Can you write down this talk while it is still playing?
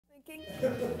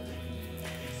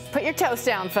Put your toast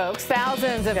down, folks.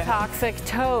 Thousands of toxic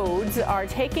toads are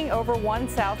taking over one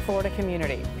South Florida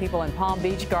community. People in Palm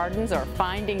Beach Gardens are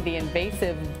finding the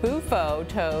invasive bufo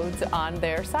toads on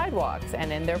their sidewalks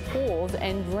and in their pools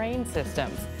and drain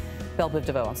systems. Belle Biv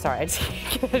DeVoe, I'm sorry, I just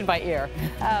get it in my ear.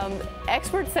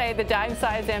 Experts say the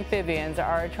dime-sized amphibians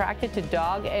are attracted to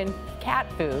dog and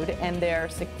cat food, and their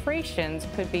secretions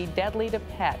could be deadly to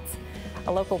pets.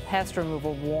 A local pest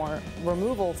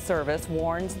removal service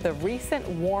warns the recent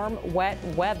warm, wet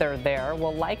weather there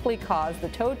will likely cause the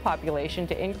toad population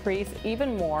to increase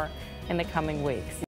even more in the coming weeks.